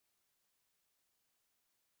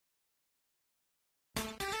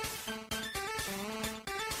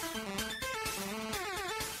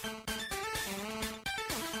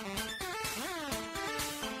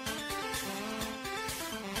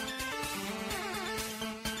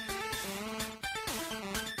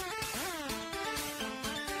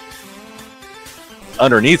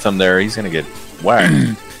underneath him there, he's gonna get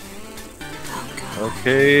whacked.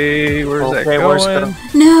 Okay, where's that going?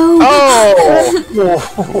 No!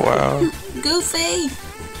 Oh! Wow. Goofy!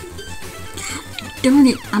 God darn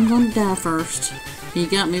it, I'm gonna die first. He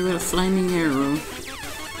got me with a flaming arrow.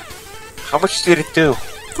 How much did it do?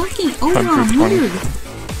 Fucking over 100.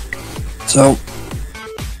 So,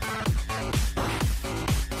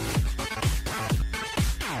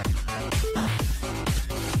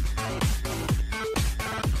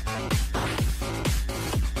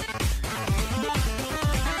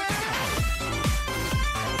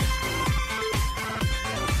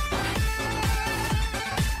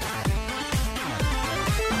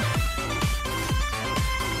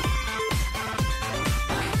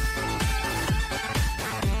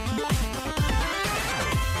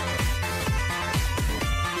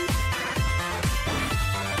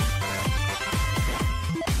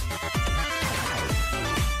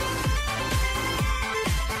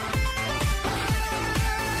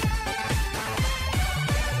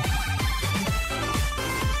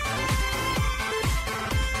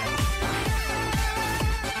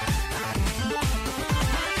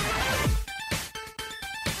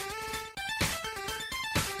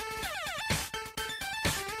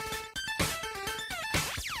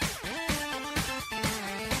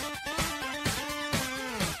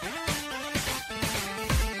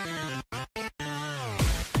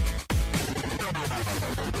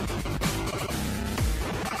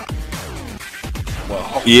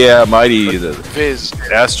 Yeah, mighty the Fizz.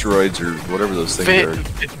 asteroids or whatever those things are.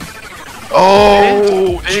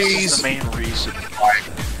 Oh, Fizz is jeez. the main reason why.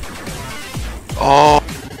 Oh.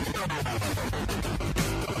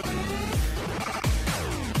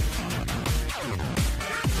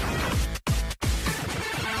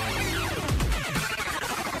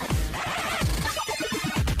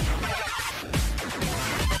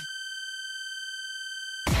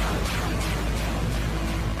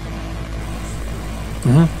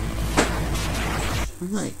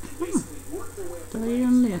 I'm like, thought he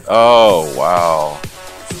done left. Oh wow!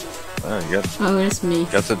 You got, Oh, that's me.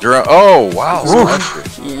 got the drum. Oh wow!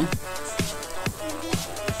 Smasher. Yeah.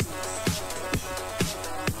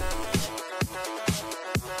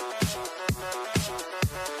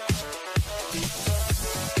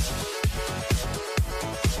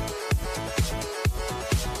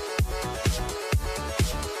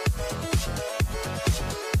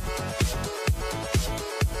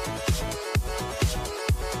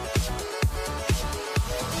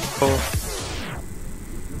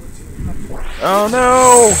 Oh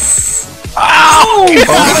no! Oh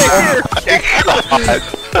my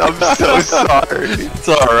God. I'm so sorry. It's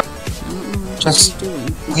alright. just What are you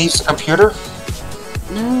doing? leaves the computer.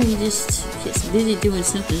 No, he just gets busy doing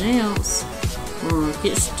something else. Or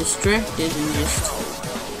gets distracted and just...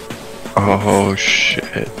 Oh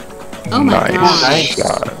shit. Oh my Nice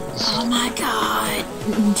God. shots. Oh my God!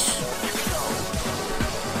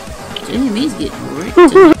 Damn, he's getting wrecked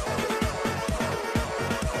tonight.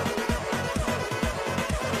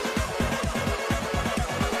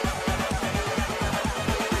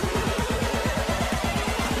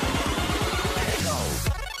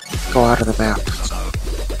 Go out of the map.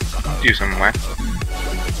 Do some whack.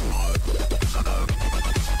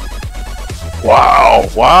 Wow!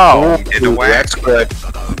 Wow! Get the whack. That's good.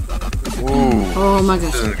 Ooh! Oh my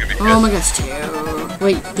gosh. This isn't gonna be Oh good. my gosh.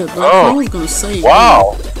 Wait, the black hole's gonna save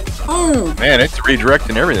Wow! me. Oh! Man, it's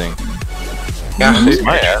redirecting everything. Yeah. Saved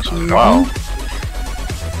my ass. Wow.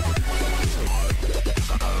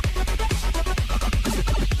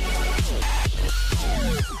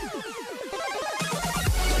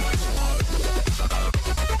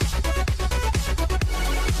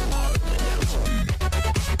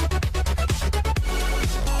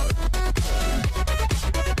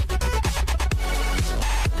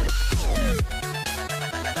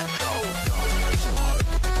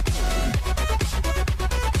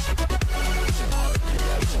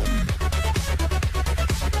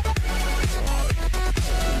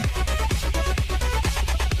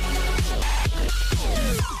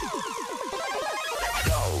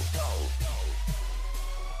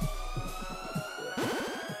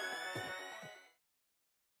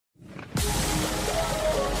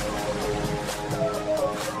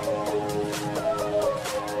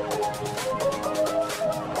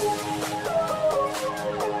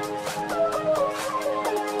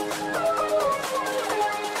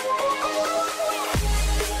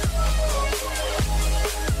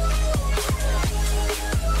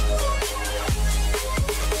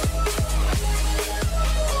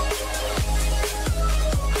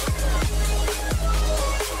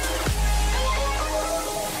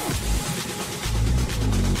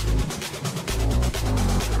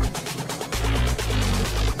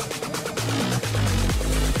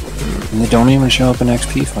 don't even show up in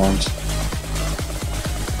XP farms.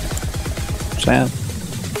 Sad.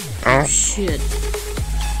 Oh, Shit.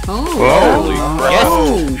 Oh. Holy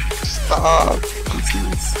Oh. Stop. That's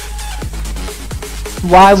nice.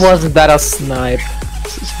 Why wasn't that a snipe?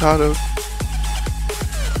 This is not a.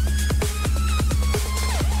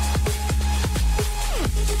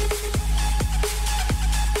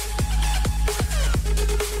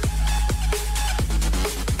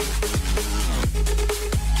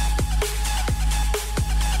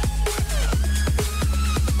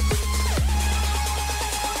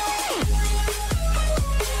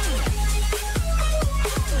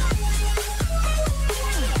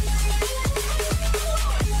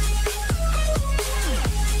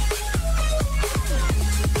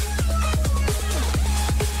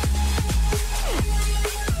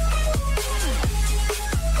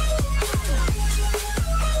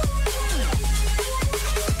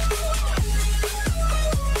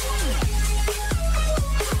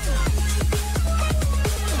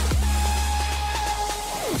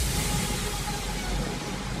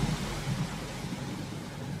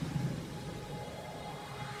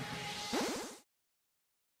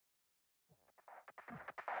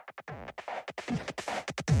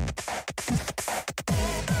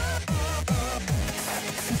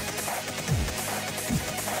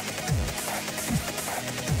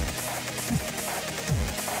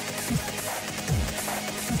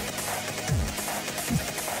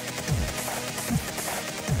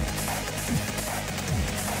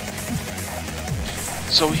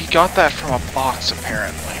 so he got that from a box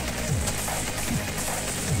apparently.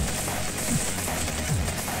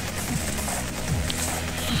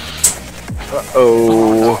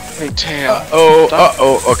 Uh-oh. Hey Tam. Uh-oh.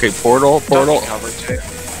 Uh-oh. Okay, portal. Ducky cover, Tam.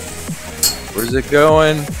 Where's it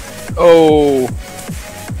going? Oh.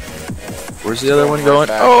 Where's the other one Right going?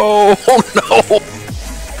 back. Oh, no.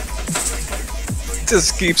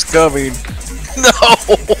 Just keeps coming. No.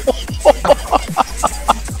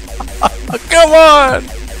 Come on.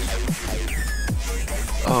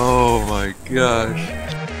 Oh my gosh.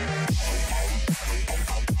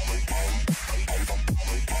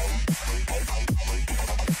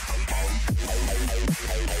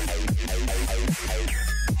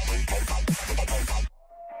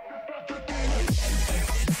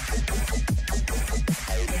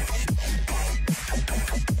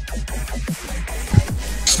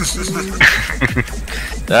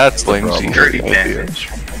 That's the Flimsy, problem. dirty damage.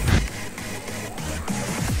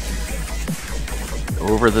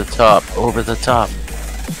 Over the top. Over the top.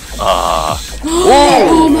 Ah.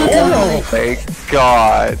 Oh my god. Oh my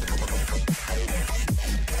god.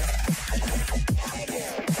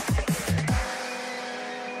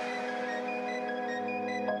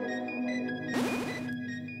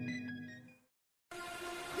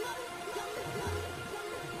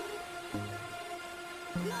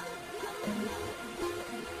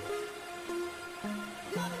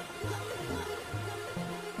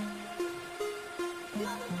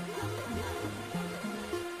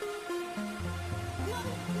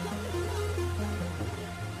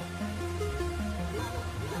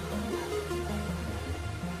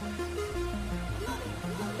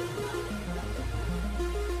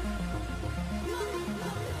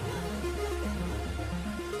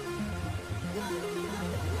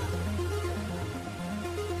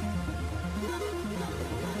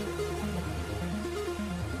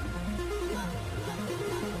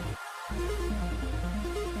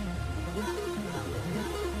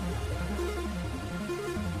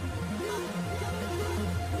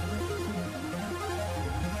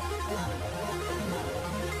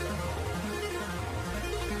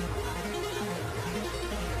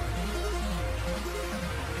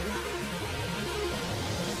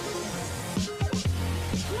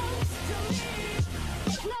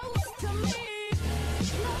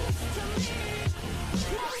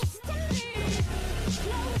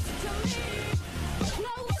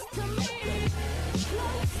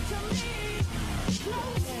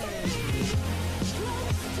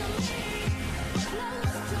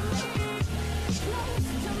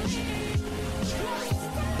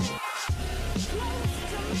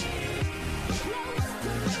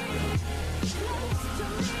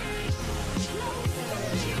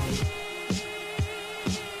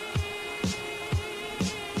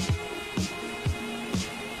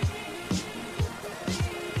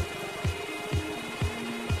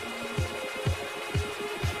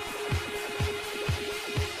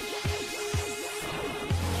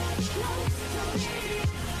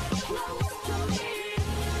 Close to me.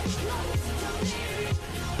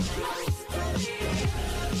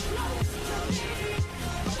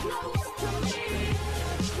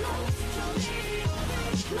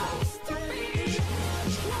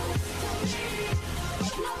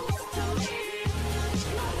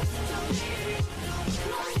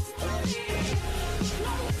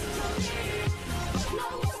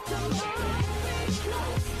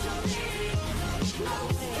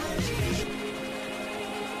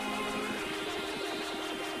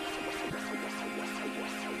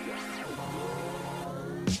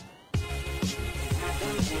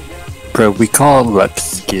 Bro, we call it rep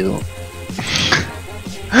skill.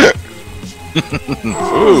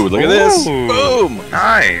 Ooh, look at this! Boom!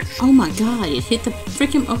 Nice. Oh my god, it hit the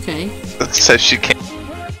freaking. Okay. That says she can't.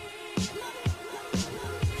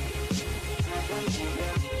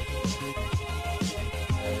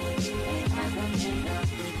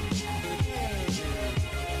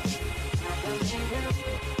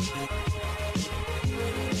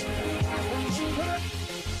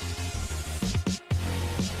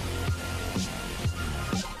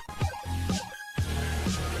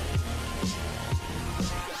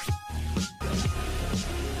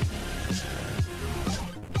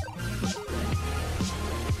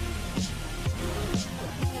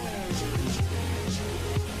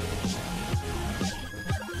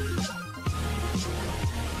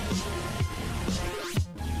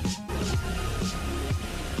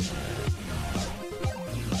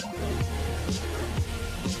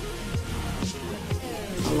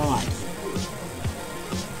 A lot.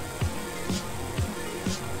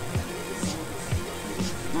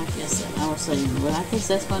 I was saying, well, I guess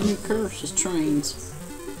that's my new curse is trains.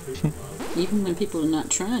 Even when people are not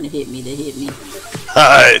trying to hit me, they hit me.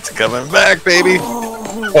 It's coming back, baby!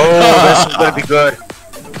 Oh, this is gonna be good.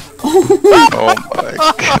 Oh my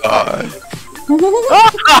god.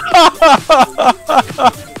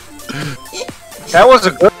 That was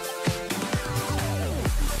a good.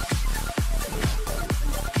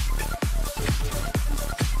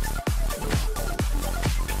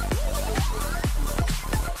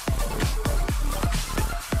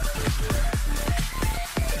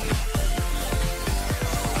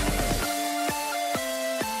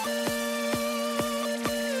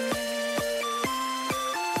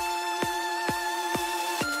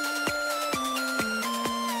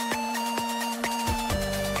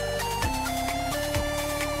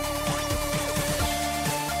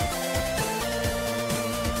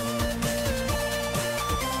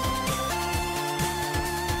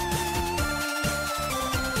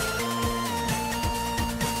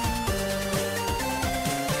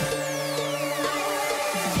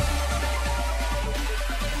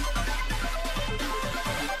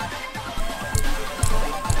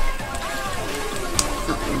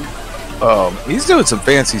 He's doing some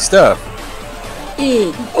fancy stuff.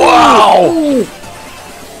 Egg. Wow! Ooh.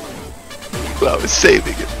 I was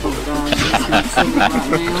saving it.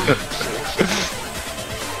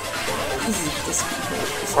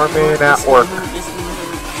 Or me at work.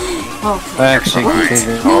 Okay. Actually,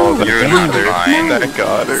 Oh, you're fine. That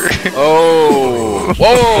got her. Oh!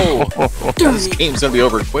 Whoa! Darn This it. game's gonna be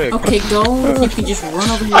over quick. Okay, go. You can just run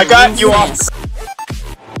over here. I got real you off. fast.